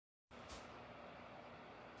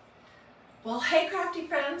Well, hey crafty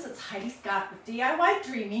friends, it's Hiedi Scott with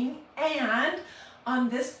DiyDreaming, and on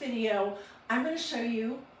this video I'm going to show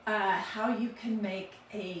you how you can make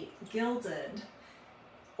a gilded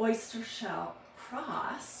oyster shell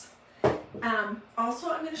cross. Also,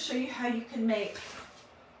 I'm going to show you how you can make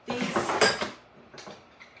these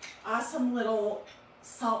awesome little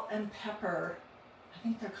salt and pepper, I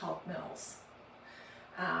think they're called mills,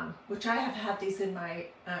 which I have had these in my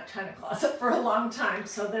china closet for a long time,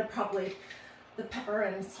 so they're probably, the pepper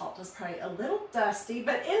and salt is probably a little dusty,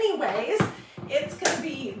 but anyways, it's going to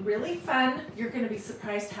be really fun. You're going to be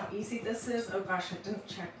surprised how easy this is. Oh gosh, I didn't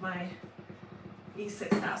check my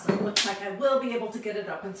E6000. Looks like I will be able to get it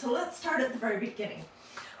open. So let's start at the very beginning.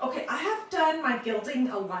 Okay, I have done my gilding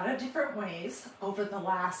a lot of different ways over the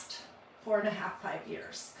last 4.5, 5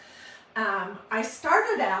 years. I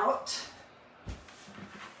started out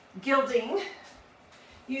gilding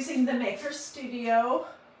using the Maker Studio.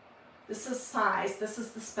 This is size, this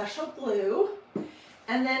is the special glue,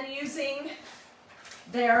 and then using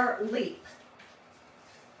their Leap,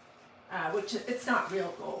 which it's not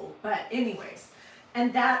real gold, but anyways,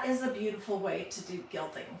 and that is a beautiful way to do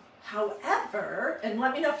gilding. However, and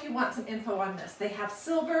let me know if you want some info on this, they have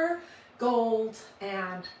silver, gold,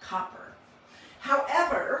 and copper.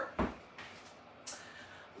 However,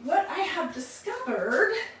 what I have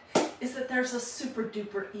discovered is that there's a super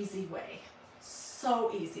duper easy way.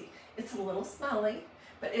 So easy. It's a little smelly,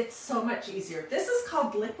 but it's so much easier. This is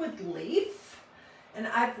called Liquid Leaf, and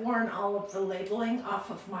I've worn all of the labeling off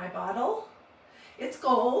of my bottle. It's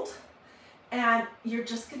gold, and you're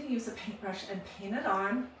just going to use a paintbrush and paint it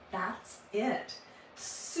on. That's it.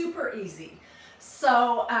 Super easy.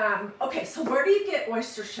 So, okay, so where do you get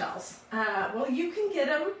oyster shells? Well, you can get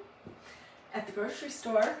them at the grocery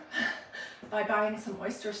store by buying some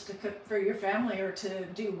oysters to cook for your family or to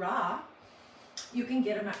do raw. You can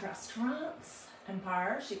get them at restaurants and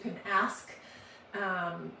bars. You can ask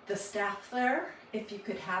the staff there if you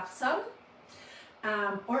could have some.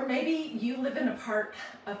 Or maybe you live in a part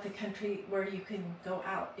of the country where you can go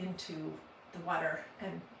out into the water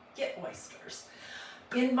and get oysters.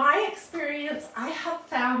 In my experience, I have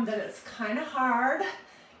found that it's kind of hard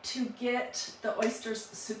to get the oysters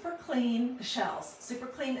super clean, the shells super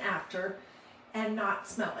clean after, and not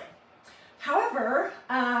smelly. However,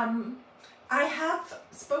 I have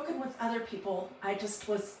spoken with other people. I just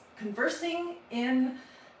was conversing in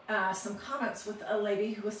some comments with a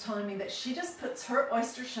lady who was telling me that she just puts her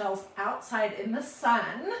oyster shells outside in the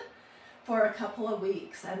sun for a couple of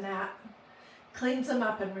weeks, and that cleans them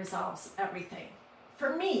up and resolves everything.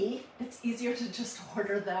 For me, it's easier to just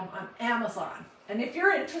order them on Amazon. And if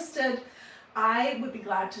you're interested, I would be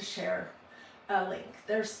glad to share a link.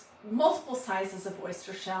 There's multiple sizes of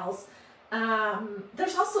oyster shells.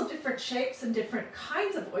 There's also different shapes and different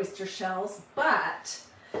kinds of oyster shells, but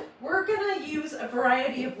we're gonna use a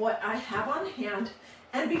variety of what I have on hand.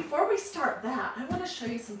 And before we start that, I wanna show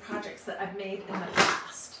you some projects that I've made in the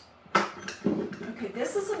past. Okay,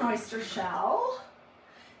 this is an oyster shell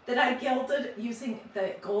that I gilded using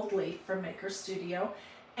the gold leaf from Maker Studio,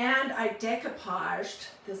 and I decoupaged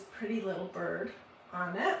this pretty little bird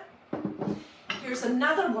on it. Here's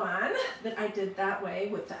another one that I did that way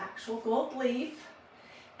with the actual gold leaf,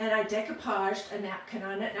 and I decoupaged a napkin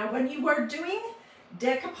on it. Now, when you are doing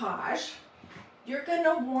decoupage, you're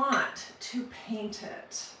gonna want to paint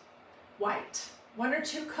it white, 1 or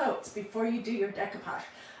 2 coats before you do your decoupage.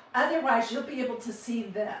 Otherwise, you'll be able to see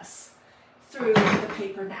this through the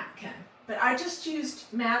paper napkin. But I just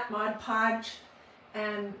used matte Mod Podge,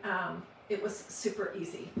 and it was super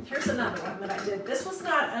easy. Here's another one that I did. This was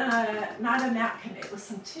not a napkin, it was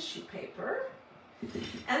some tissue paper.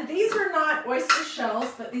 And these are not oyster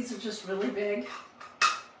shells, but these are just really big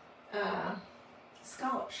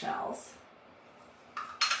scallop shells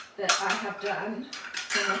that I have done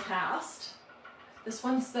in the past. This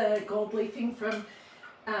one's the gold leafing from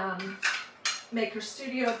Maker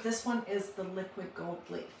Studio. This one is the liquid gold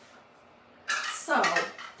leaf. So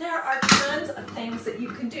there are tons of things that you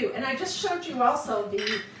can do. And I just showed you also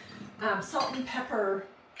the salt and pepper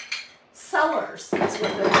Cellars, is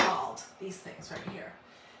what they're called. These things right here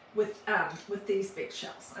with these big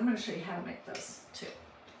shells. I'm going to show you how to make those too.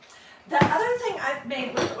 The other thing I've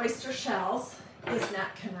made with oyster shells is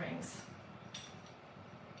napkin rings.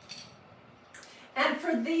 And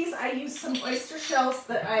for these, I used some oyster shells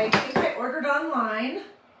that I think I ordered online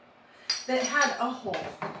that had a hole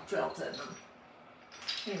drilled in them.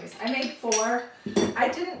 Anyways, I made 4. I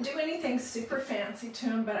didn't do anything super fancy to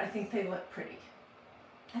them, but I think they look pretty.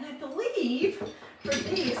 And I believe for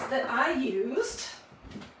these that I used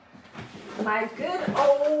my good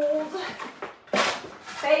old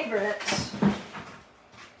favorite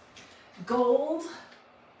gold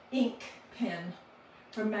ink pen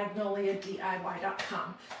from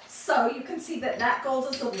magnoliadiy.com. So you can see that that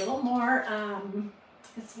gold is a little more,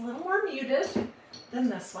 it's a little more muted than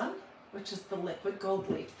this one, which is the liquid gold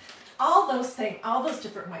leaf. All those things, all those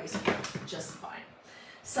different ways work just fine.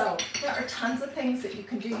 So there are tons of things that you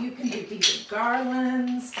can do. You can do beaded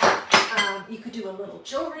garlands, you could do a little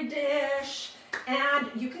jewelry dish, and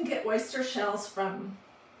you can get oyster shells from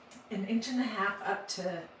 1.5 inches up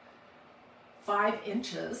to 5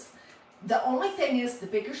 inches. The only thing is the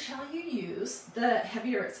bigger shell you use, the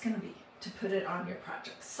heavier it's going to be to put it on your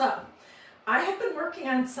project. So I have been working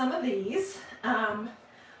on some of these.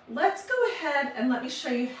 Let's go ahead and let me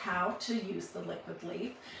show you how to use the liquid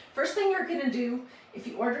leaf. First thing you're going to do, if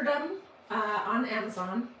you ordered them on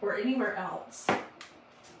Amazon or anywhere else,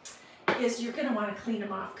 is you're going to want to clean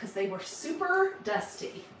them off because they were super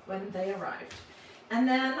dusty when they arrived. And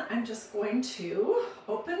then I'm just going to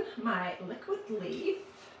open my liquid leaf,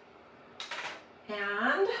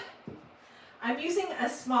 and I'm using a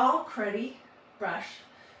small cruddy brush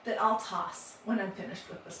that I'll toss when I'm finished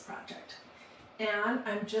with this project. And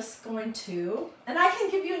I'm just going to, and I can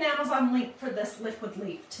give you an Amazon link for this liquid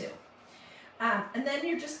leaf too. And then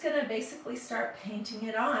you're just going to basically start painting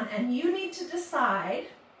it on, and you need to decide,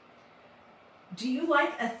 do you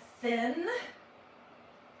like a thin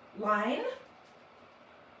line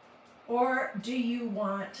or do you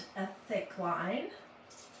want a thick line?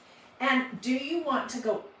 And do you want to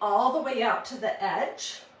go all the way out to the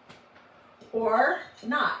edge or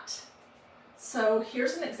not? So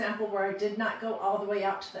here's an example where I did not go all the way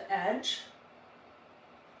out to the edge.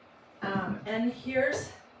 And here's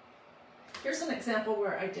an example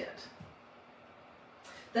where I did.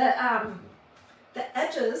 The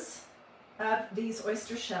edges of these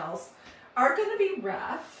oyster shells are going to be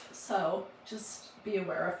rough, so just be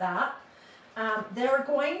aware of that. They're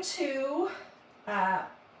going to,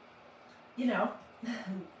 you know,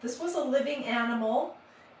 this was a living animal.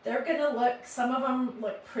 They're going to look, some of them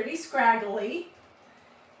look pretty scraggly,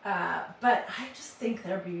 but I just think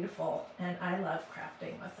they're beautiful, and I love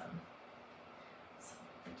crafting with them. So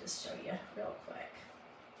let me just show you real quick.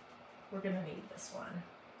 We're going to need this one.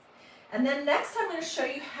 And then next I'm going to show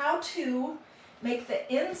you how to make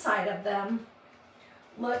the inside of them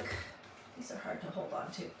look, these are hard to hold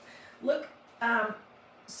on to, look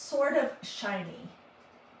sort of shiny.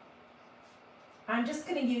 I'm just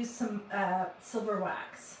going to use some silver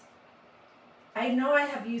wax. I know I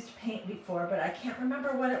have used paint before, but I can't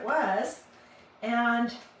remember what it was,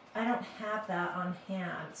 and I don't have that on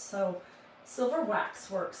hand, so silver wax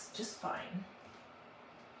works just fine.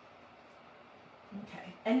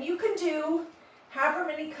 Okay, and you can do however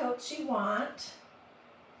many coats you want,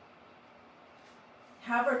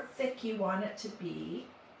 however thick you want it to be.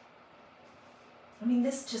 I mean,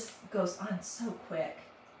 this just goes on so quick.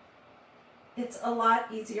 It's a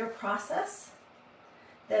lot easier process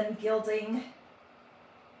than gilding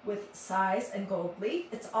with size and gold leaf.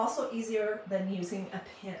 It's also easier than using a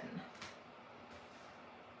pin.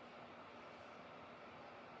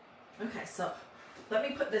 Okay, so let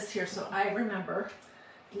me put this here so I remember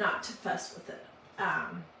not to fuss with it.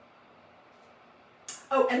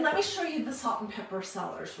 Oh, and let me show you the salt and pepper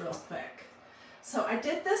Cellars real quick. So I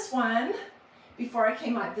did this one before I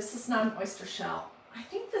came on. This is not an oyster shell. I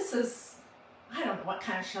think this is, I don't know what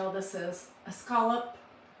kind of shell this is, a scallop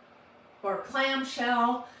or clam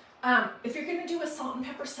shell. If you're going to do a salt and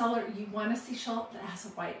pepper cellar, you want a seashell that has a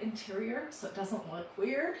white interior so it doesn't look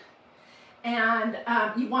weird. And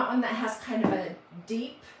you want one that has kind of a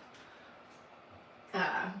deep,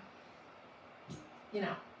 you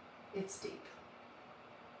know, it's deep.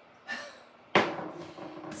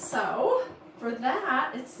 So for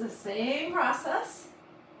that, it's the same process.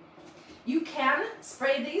 You can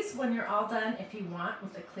spray these when you're all done if you want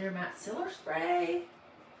with a clear matte sealer spray.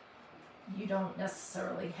 You don't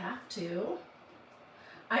necessarily have to.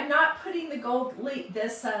 I'm not putting the gold leaf,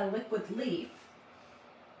 this liquid leaf,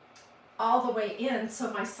 all the way in,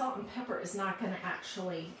 so my salt and pepper is not going to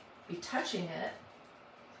actually be touching it.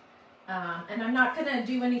 And I'm not going to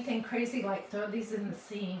do anything crazy like throw these in the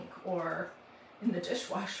sink or in the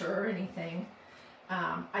dishwasher or anything.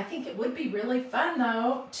 I think it would be really fun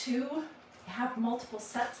though to have multiple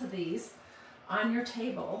sets of these on your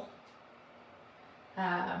table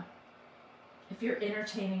if you're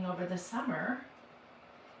entertaining over the summer,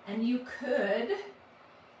 and you could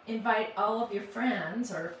invite all of your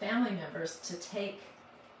friends or family members to take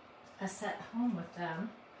a set home with them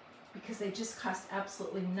because they just cost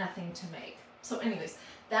absolutely nothing to make. So anyways,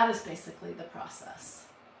 that is basically the process.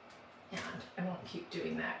 And I won't keep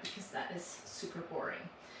doing that because that is super boring.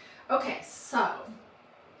 Okay, so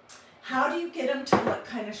How do you get them to look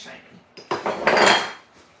kind of shiny?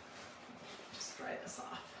 Just dry this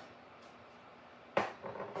off.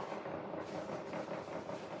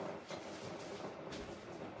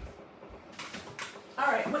 All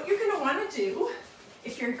right, what you're going to want to do,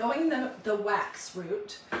 if you're going the wax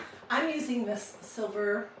route, I'm using this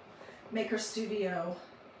Silver Maker Studio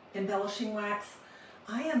embellishing wax.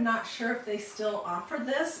 I am not sure if they still offer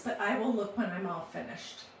this, but I will look when I'm all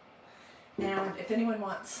finished. And if anyone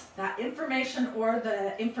wants that information or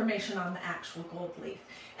the information on the actual gold leaf.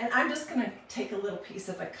 And I'm just going to take a little piece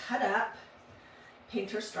of a cut up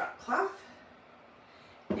painter's drop cloth.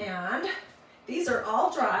 And these are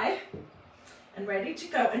all dry and ready to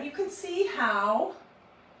go. And you can see how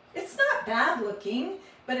it's not bad looking,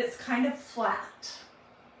 but it's kind of flat.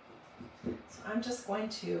 So I'm just going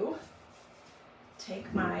to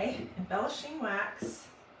take my embellishing wax,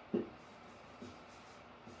 put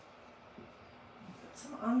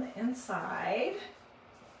some on the inside.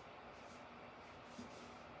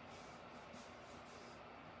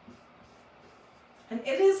 And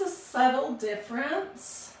it is a subtle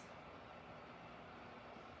difference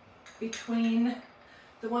between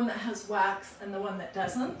the one that has wax and the one that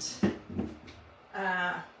doesn't.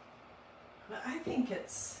 But I think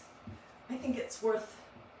it's worth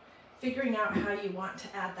figuring out how you want to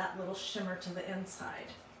add that little shimmer to the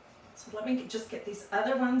inside. So let me just get these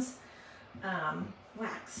other ones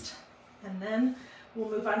waxed, and then we'll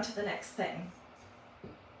move on to the next thing.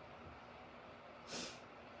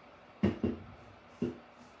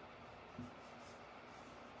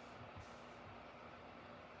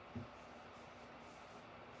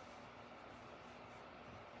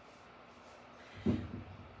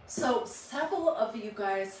 So several of you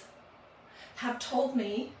guys have told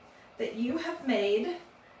me that you have made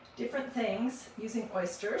different things using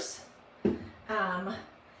oysters.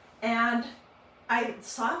 And I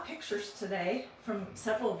saw pictures today from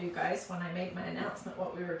several of you guys when I made my announcement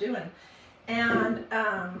what we were doing. And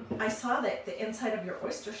I saw that the inside of your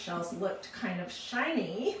oyster shells looked kind of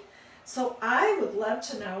shiny. So I would love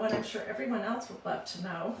to know, and I'm sure everyone else would love to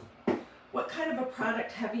know, what kind of a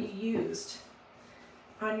product have you used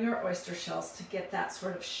on your oyster shells to get that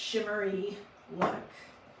sort of shimmery look?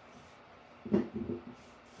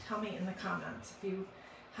 Tell me in the comments if you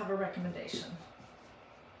have a recommendation.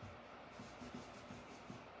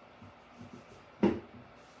 Did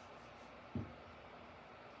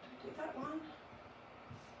I do that one?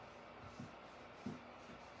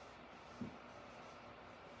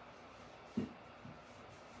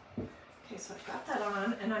 Okay, so I've got that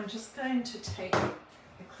on, and I'm just going to take a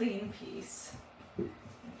clean piece and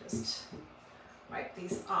just wipe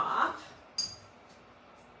these off.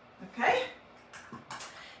 Okay,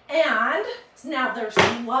 and now there's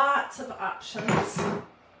lots of options.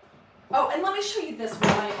 Oh, and let me show you this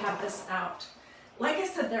while I have this out. Like I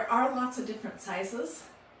said, there are lots of different sizes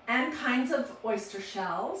and kinds of oyster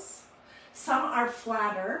shells. Some are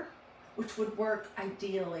flatter, which would work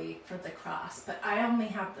ideally for the cross, but I only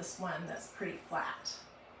have this one that's pretty flat.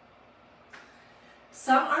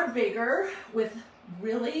 Some are bigger with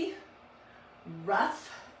really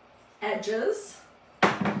rough edges.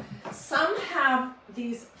 Some have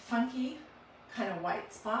these funky kind of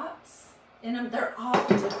white spots in them. They're all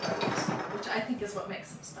different, which I think is what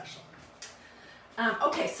makes them special.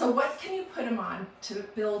 Okay, so what can you put them on to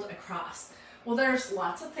build a cross? Well, there's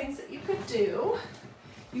lots of things that you could do.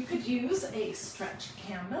 You could use a stretched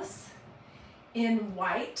canvas in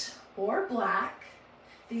white or black.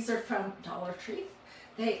 These are from Dollar Tree.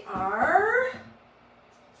 They are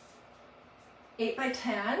 8 by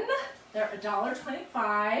 10. They're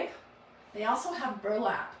 $1.25. They also have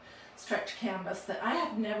burlap stretch canvas that I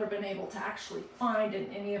have never been able to actually find in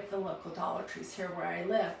any of the local Dollar Trees here where I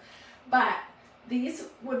live. But these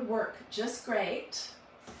would work just great.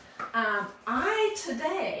 I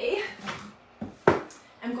today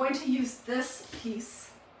am going to use this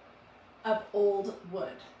piece of old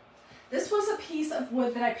wood. This was a piece of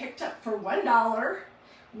wood that I picked up for $1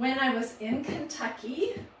 when I was in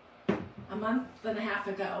Kentucky a month and a half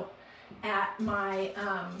ago at my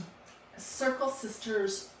Circle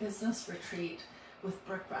Sisters business retreat with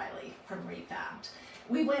Brooke Riley from Refabbed.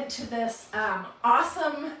 We went to this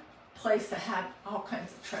awesome place that had all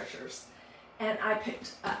kinds of treasures, and I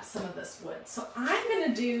picked up some of this wood. So I'm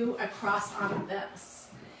going to do a cross on this,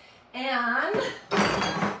 and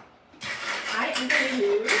I am going to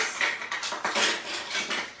use,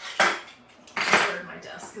 where my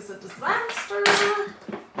desk is a disaster.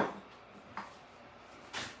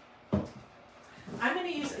 I'm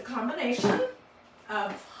going to use a combination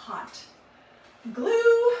of hot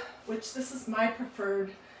glue, which this is my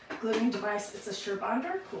preferred gluing device. It's a Sure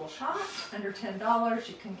Bonder, cool shot, under $10.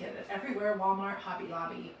 You can get it everywhere, Walmart, Hobby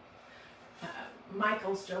Lobby,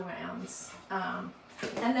 Michael's, Joann's,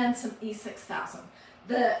 and then some E6000.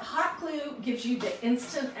 The hot glue gives you the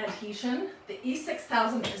instant adhesion. The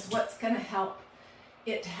E6000 is what's going to help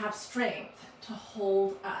it to have strength to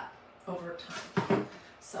hold up over time.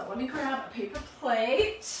 So let me grab a paper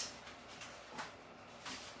plate.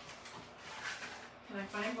 Can I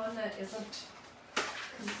find one that isn't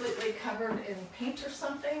completely covered in paint or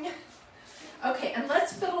something? Okay, and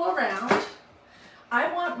let's fiddle around.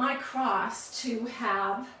 I want my cross to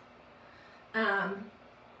have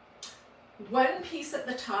one piece at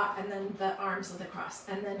the top and then the arms of the cross,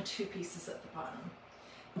 and then two pieces at the bottom.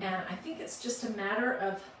 And I think it's just a matter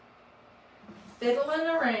of fiddling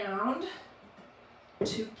around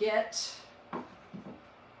to get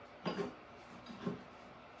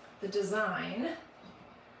the design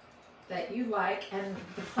that you like and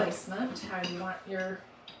the placement, how you want your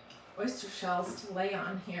oyster shells to lay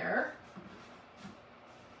on here.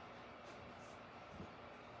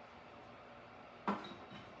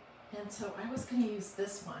 And so I was going to use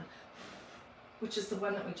this one, which is the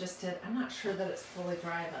one that we just did. I'm not sure that it's fully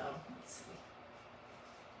dry though. Let's see.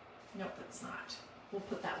 Nope, it's not. We'll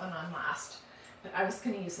put that one on last. But I was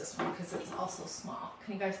going to use this one because it's also small.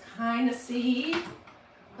 Can you guys kind of see?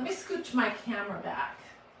 Let me scooch my camera back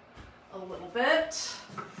a little bit.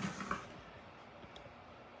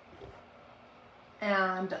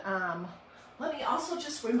 And let me also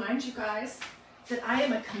just remind you guys that I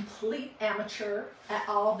am a complete amateur at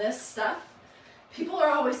all this stuff. People are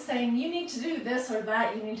always saying, you need to do this or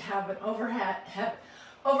that. You need to have an overhead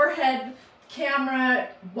camera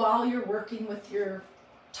while you're working with your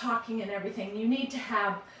talking and everything. You need to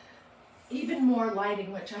have even more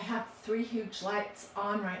lighting, which I have 3 huge lights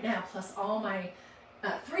on right now, plus all my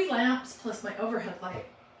 3 lamps, plus my overhead light.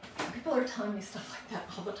 People are telling me stuff like that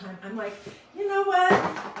all the time. I'm like, you know what?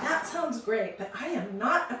 That sounds great, but I am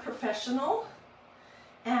not a professional.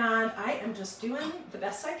 And I am just doing the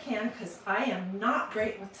best I can because I am not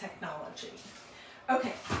great with technology.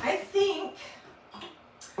 Okay, I think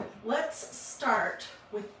let's start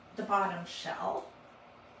with the bottom shell.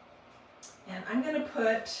 And I'm going to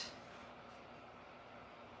put,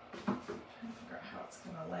 I'm trying to figure out how it's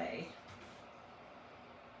going to lay.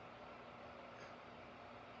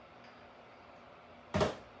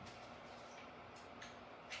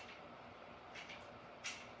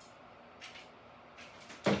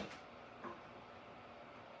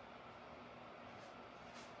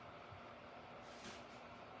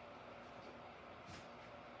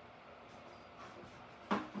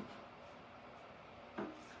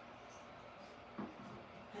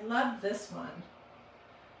 I love this one.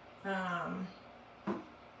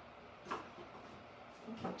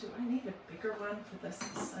 Okay, do I need a bigger one for this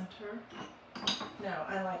center? No,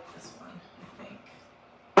 I like this one, I think.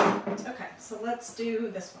 Okay, so let's do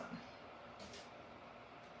this one.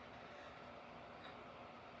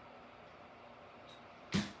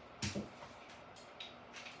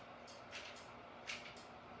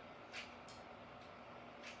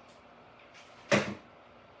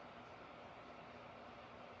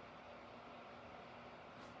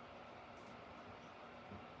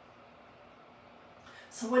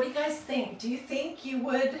 So what do you guys think? Do you think you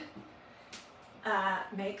would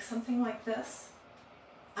make something like this?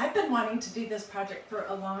 I've been wanting to do this project for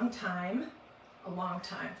a long time.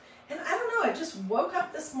 And I don't know, I just woke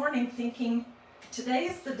up this morning thinking,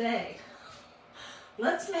 today's the day.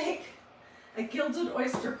 Let's make a Gilded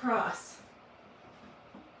Oyster cross.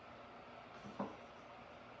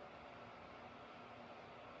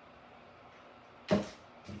 Okay,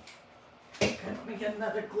 let me get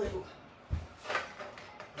another glue.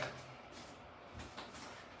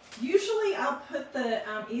 Usually I'll put the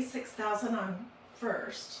E6000 on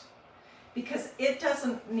first because it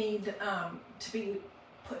doesn't need to be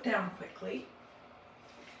put down quickly.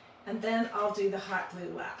 And then I'll do the hot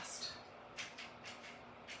glue last.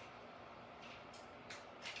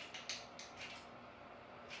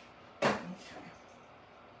 Okay.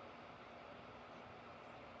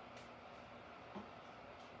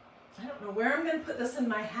 I don't know where I'm going to put this in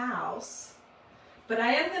my house, but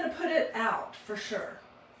I am going to put it out for sure.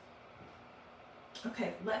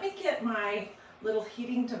 Okay, let me get my little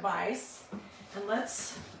heating device and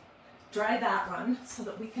let's dry that one so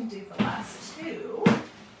that we can do the last 2.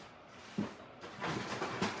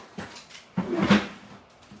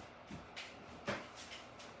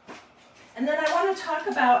 And then I want to talk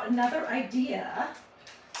about another idea,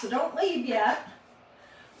 so don't leave yet,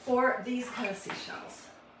 for these kind of seashells.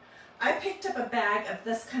 I picked up a bag of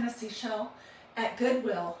this kind of seashell at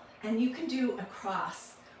Goodwill, and you can do a cross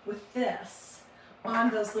with this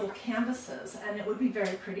on those little canvases, and it would be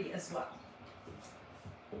very pretty as well.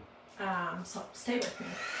 So stay with me.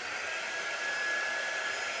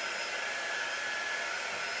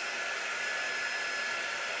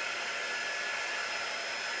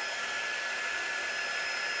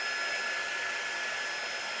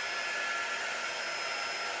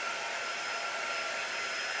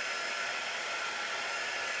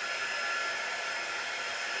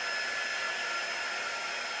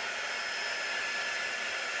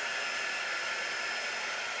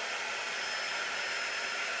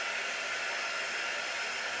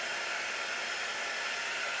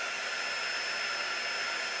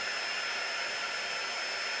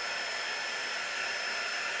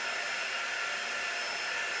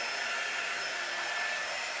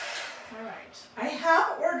 I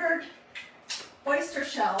have ordered oyster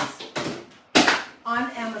shells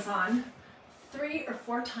on Amazon 3 or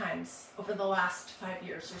 4 times over the last 5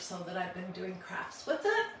 years or so that I've been doing crafts with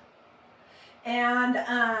it. And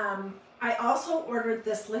I also ordered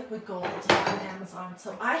this liquid gold on Amazon.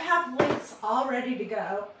 So I have links all ready to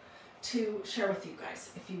go to share with you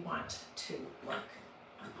guys if you want to look.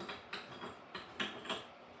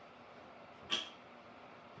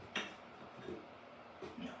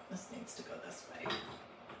 This needs to go this way.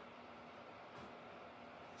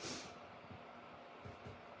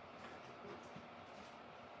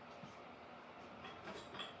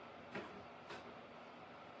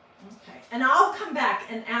 Okay, and I'll come back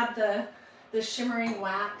and add the shimmering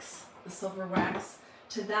wax, the silver wax,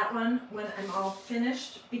 to that one when I'm all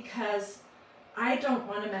finished, because I don't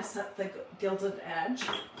want to mess up the gilded edge.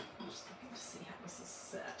 I'm just looking to see how this is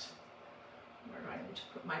set. Where do I need to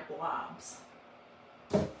put my blobs?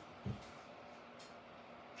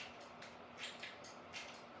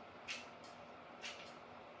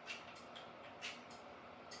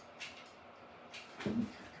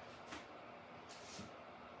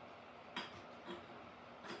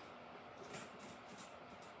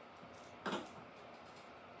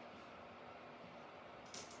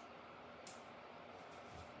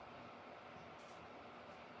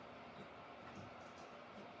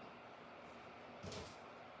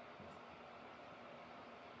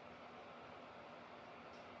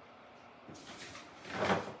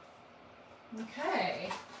 Okay.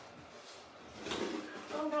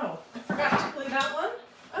 Oh no, I forgot to glue that one.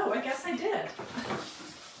 Oh, I guess I did.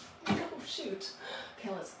 Oh shoot. Okay,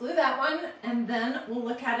 let's glue that one and then we'll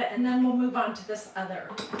look at it and then we'll move on to this other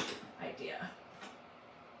idea.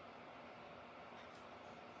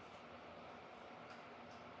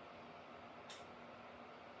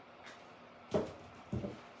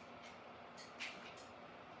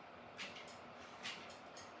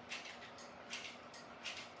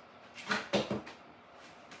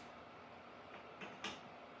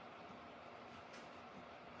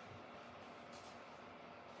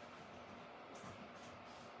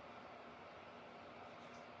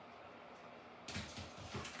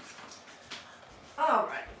 All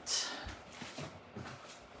right.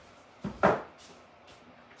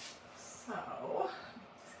 So,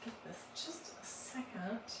 let's give this just a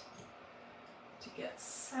second to get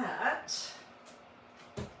set.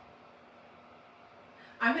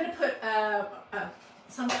 I'm going to put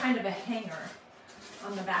some kind of a hanger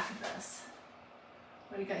on the back of this.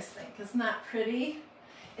 What do you guys think? Isn't that pretty?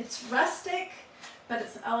 It's rustic, but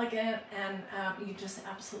it's elegant, and you just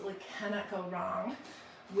absolutely cannot go wrong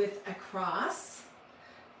with a cross.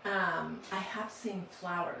 I have seen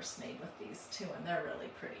flowers made with these too, and they're really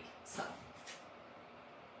pretty. So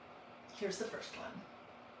here's the first one.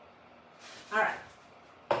 All right.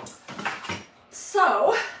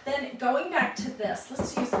 So then going back to this,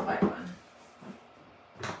 let's use the white one.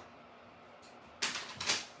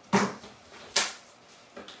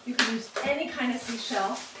 You can use any kind of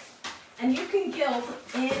seashell, and you can gild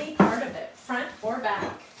any part of it, front or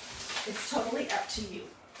back. It's totally up to you.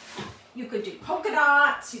 You could do polka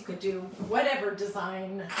dots, you could do whatever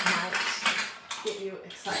design might get you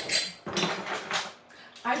excited.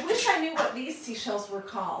 I wish I knew what these seashells were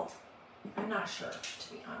called. I'm not sure,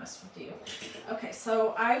 to be honest with you. Okay,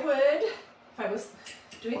 so I would, if I was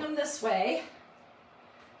doing them this way,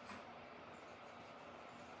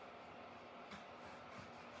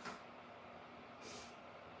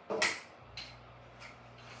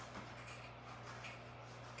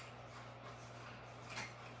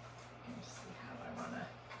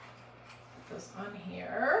 on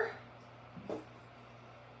here. Let's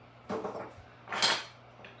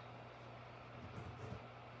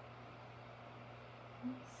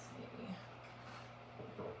see.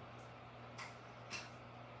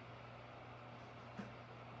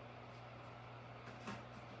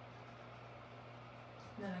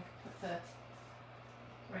 And then I could put the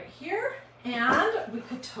right here, and we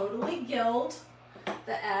could totally gild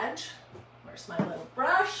the edge. Where's my little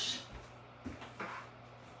brush?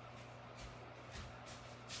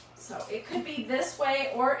 So it could be this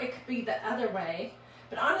way or it could be the other way.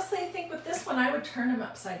 But honestly, I think with this one, I would turn them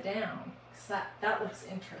upside down because that looks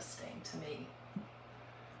interesting to me.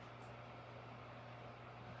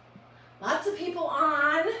 Lots of people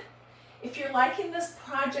on. If you're liking this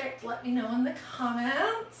project, let me know in the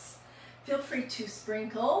comments. Feel free to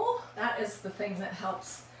sprinkle. That is the thing that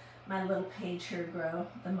helps my little page here grow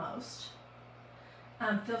the most.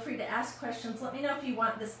 Feel free to ask questions. Let me know if you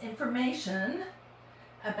want this information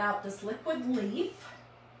about this liquid leaf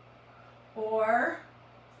or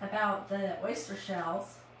about the oyster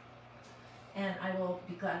shells, and I will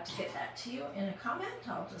be glad to get that to you in a comment.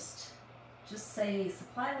 I'll just say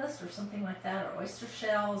supply list or something like that, or oyster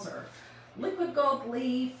shells or liquid gold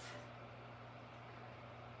leaf.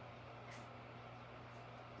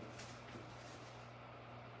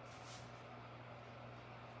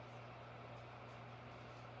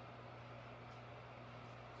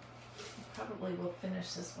 Probably will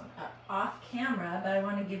finish this one up off camera, but I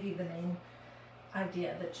want to give you the main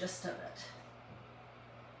idea, the gist of it.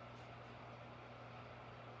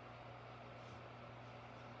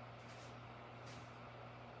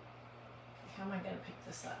 How am I going to pick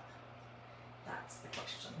this up? That's the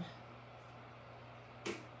question.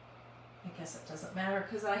 I guess it doesn't matter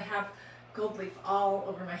because I have gold leaf all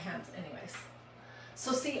over my hands anyways.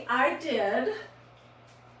 So see, I did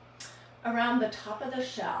around the top of the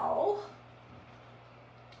shell,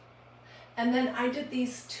 and then I did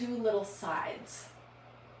these two little sides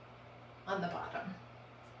on the bottom.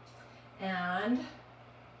 And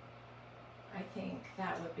I think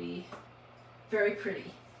that would be very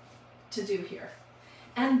pretty to do here.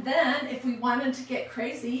 And then if we wanted to get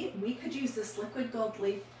crazy, we could use this liquid gold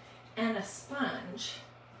leaf and a sponge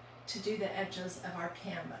to do the edges of our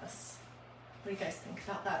canvas. What do you guys think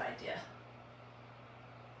about that idea?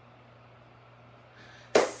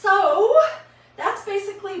 So that's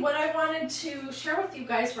basically what I wanted to share with you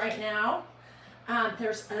guys right now.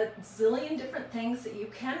 There's a zillion different things that you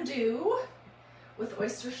can do with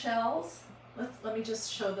oyster shells. Let me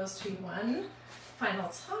just show those to you one final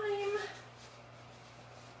time.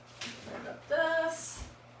 Rid of this.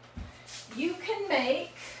 You can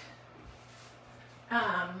make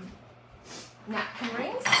napkin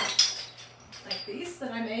rings like these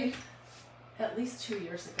that I made at least 2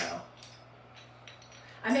 years ago.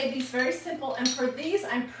 I made these very simple, and for these,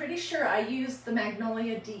 I'm pretty sure I used the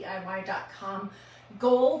magnoliadiy.com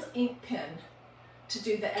gold ink pen to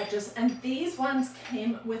do the edges, and these ones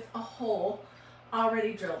came with a hole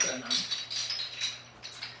already drilled in them.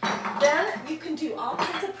 Then you can do all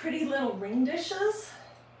kinds of pretty little ring dishes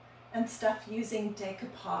and stuff using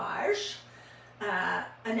decoupage, a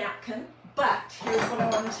napkin, but here's what I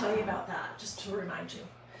want to tell you about that, just to remind you.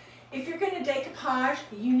 If you're going to decoupage,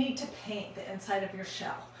 you need to paint the inside of your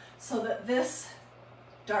shell so that this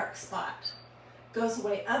dark spot goes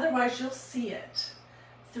away. Otherwise, you'll see it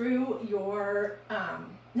through your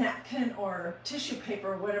napkin or tissue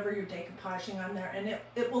paper or whatever you're decoupaging on there, and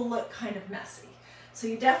it will look kind of messy. So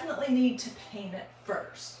you definitely need to paint it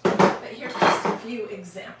first. But here's just a few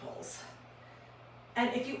examples.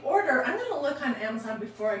 And if you order, I'm going to look on Amazon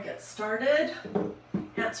before I get started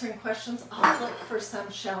answering questions. I'll look for some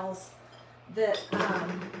shells that, might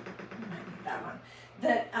need that one,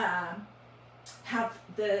 that have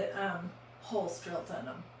the holes drilled in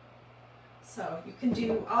them. So you can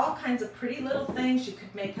do all kinds of pretty little things. You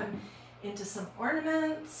could make them into some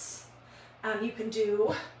ornaments. You can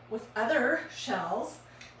do with other shells,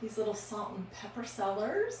 these little salt and pepper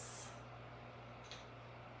cellars.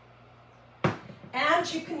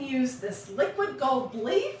 And you can use this liquid gold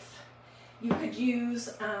leaf. You could use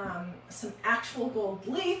some actual gold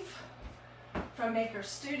leaf from Maker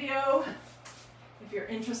Studio if you're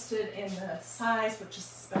interested in the size, which is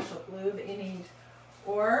special glue that you need,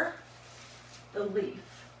 or the leaf.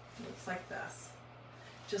 It looks like this.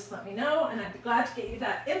 Just let me know and I'd be glad to get you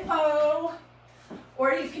that info.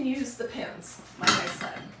 Or you can use the pins, like I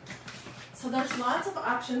said. So there's lots of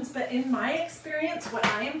options, but in my experience, what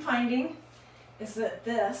I am finding is that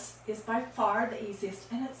this is by far the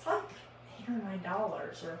easiest, and it's like $8 or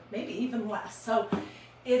 $9 or maybe even less. So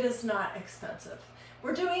it is not expensive.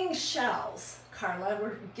 We're doing shells, Carla.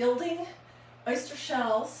 We're gilding oyster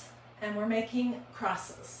shells and we're making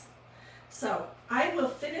crosses. So I will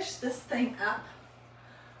finish this thing up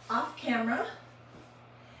off camera.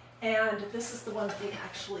 And this is the one that we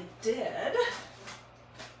actually did.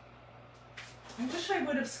 I wish I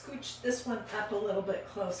would have scooched this one up a little bit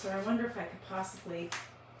closer. I wonder if I could possibly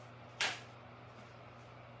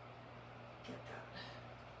get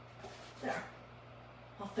that. There.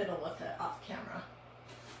 I'll fiddle with it off camera.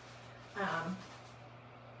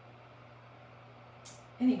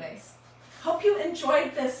 Anyways, hope you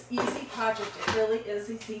enjoyed this easy project. It really is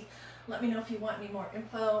easy. Let me know if you want any more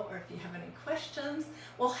info or if you have any questions.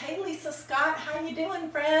 Well, hey, Lisa Scott, how you doing,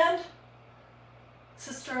 friend?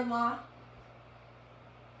 Sister-in-law?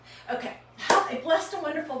 Okay, have a blessed and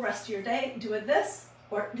wonderful rest of your day. Do with this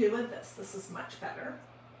or do with this. This is much better.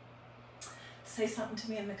 Say something to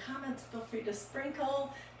me in the comments. Feel free to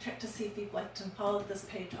sprinkle. Check to see if you've liked and followed this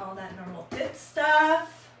page, all that normal good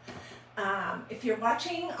stuff. If you're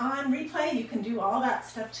watching on replay, you can do all that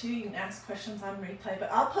stuff too. You can ask questions on replay, but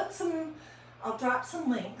I'll drop some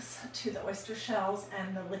links to the oyster shells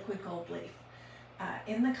and the liquid gold leaf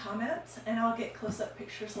in the comments, and I'll get close-up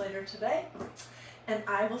pictures later today. And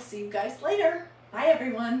I will see you guys later. Bye,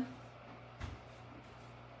 everyone.